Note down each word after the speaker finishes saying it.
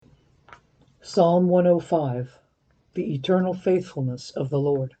Psalm 105. The eternal faithfulness of the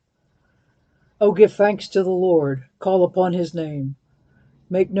Lord. O give thanks to the Lord, call upon his name,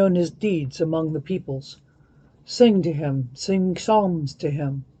 make known his deeds among the peoples. Sing to him, sing psalms to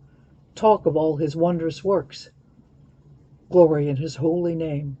him, talk of all his wondrous works. Glory in his holy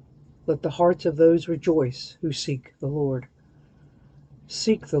name. Let the hearts of those rejoice who seek the Lord.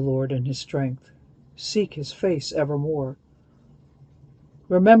 Seek the Lord in his strength, seek his face evermore.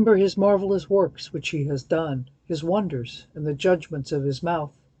 Remember his marvelous works which he has done, his wonders, and the judgments of his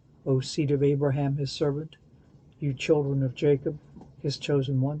mouth, O seed of Abraham his servant, you children of Jacob, his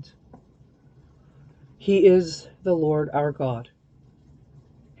chosen ones. He is the Lord our God.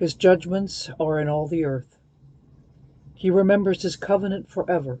 His judgments are in all the earth. He remembers his covenant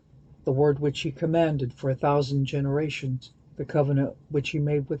forever, the word which he commanded for 1,000 generations, the covenant which he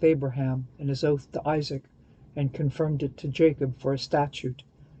made with Abraham and his oath to Isaac, and confirmed it to Jacob for a statute,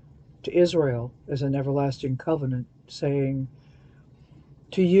 to Israel as an everlasting covenant, saying,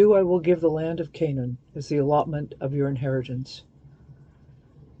 To you I will give the land of Canaan as the allotment of your inheritance.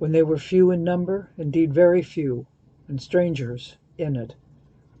 When they were few in number, indeed very few, and strangers in it.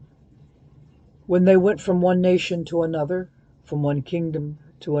 When they went from one nation to another, from one kingdom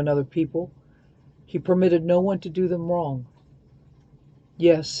to another people, he permitted no one to do them wrong.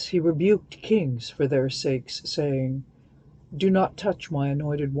 Yes, he rebuked kings for their sakes, saying, Do not touch my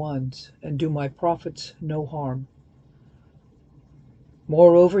anointed ones, and do my prophets no harm.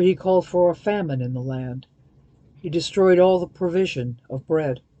 Moreover, he called for a famine in the land. He destroyed all the provision of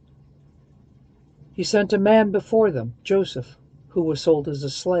bread. He sent a man before them, Joseph, who was sold as a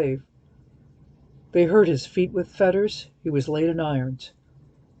slave. They hurt his feet with fetters, he was laid in irons.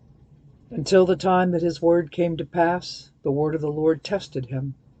 Until the time that his word came to pass, the word of the Lord tested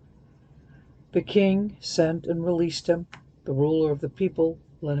him. The king sent and released him. The ruler of the people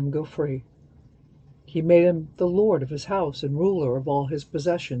let him go free. He made him the lord of his house and ruler of all his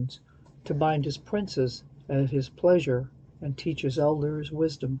possessions, to bind his princes at his pleasure and teach his elders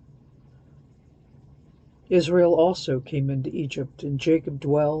wisdom. Israel also came into Egypt, and Jacob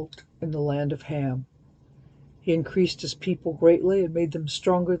dwelled in the land of Ham. He increased his people greatly and made them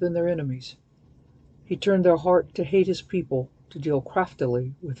stronger than their enemies. He turned their heart to hate his people, to deal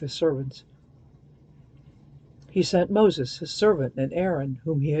craftily with his servants. He sent Moses, his servant, and Aaron,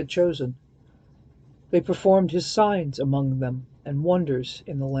 whom he had chosen. They performed his signs among them and wonders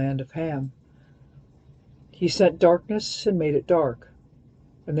in the land of Ham. He sent darkness and made it dark,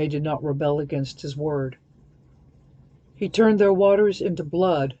 and they did not rebel against his word. He turned their waters into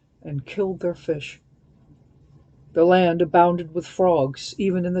blood and killed their fish. The land abounded with frogs,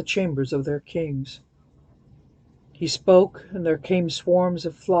 even in the chambers of their kings. He spoke, and there came swarms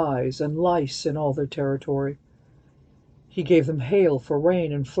of flies and lice in all their territory. He gave them hail for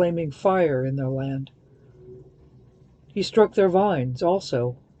rain and flaming fire in their land. He struck their vines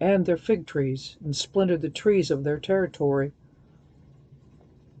also, and their fig trees, and splintered the trees of their territory.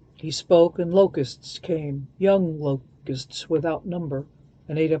 He spoke, and locusts came, young locusts without number,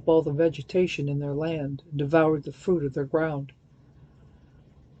 and ate up all the vegetation in their land, and devoured the fruit of their ground.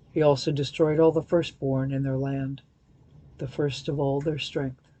 He also destroyed all the firstborn in their land, the first of all their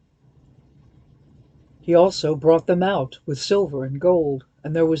strength. He also brought them out with silver and gold,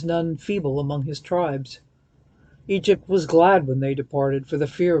 and there was none feeble among his tribes. Egypt was glad when they departed, for the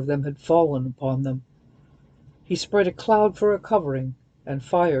fear of them had fallen upon them. He spread a cloud for a covering, and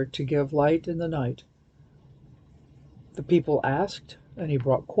fire to give light in the night. The people asked, and he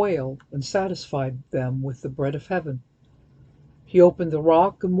brought quail, and satisfied them with the bread of heaven. He opened the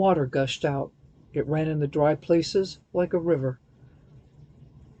rock, and water gushed out. It ran in the dry places like a river.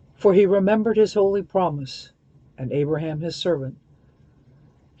 For he remembered his holy promise, and Abraham his servant.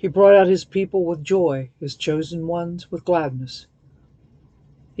 He brought out his people with joy, his chosen ones with gladness.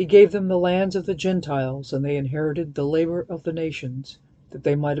 He gave them the lands of the Gentiles, and they inherited the labor of the nations, that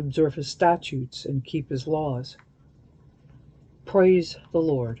they might observe his statutes and keep his laws. Praise the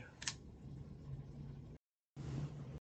Lord.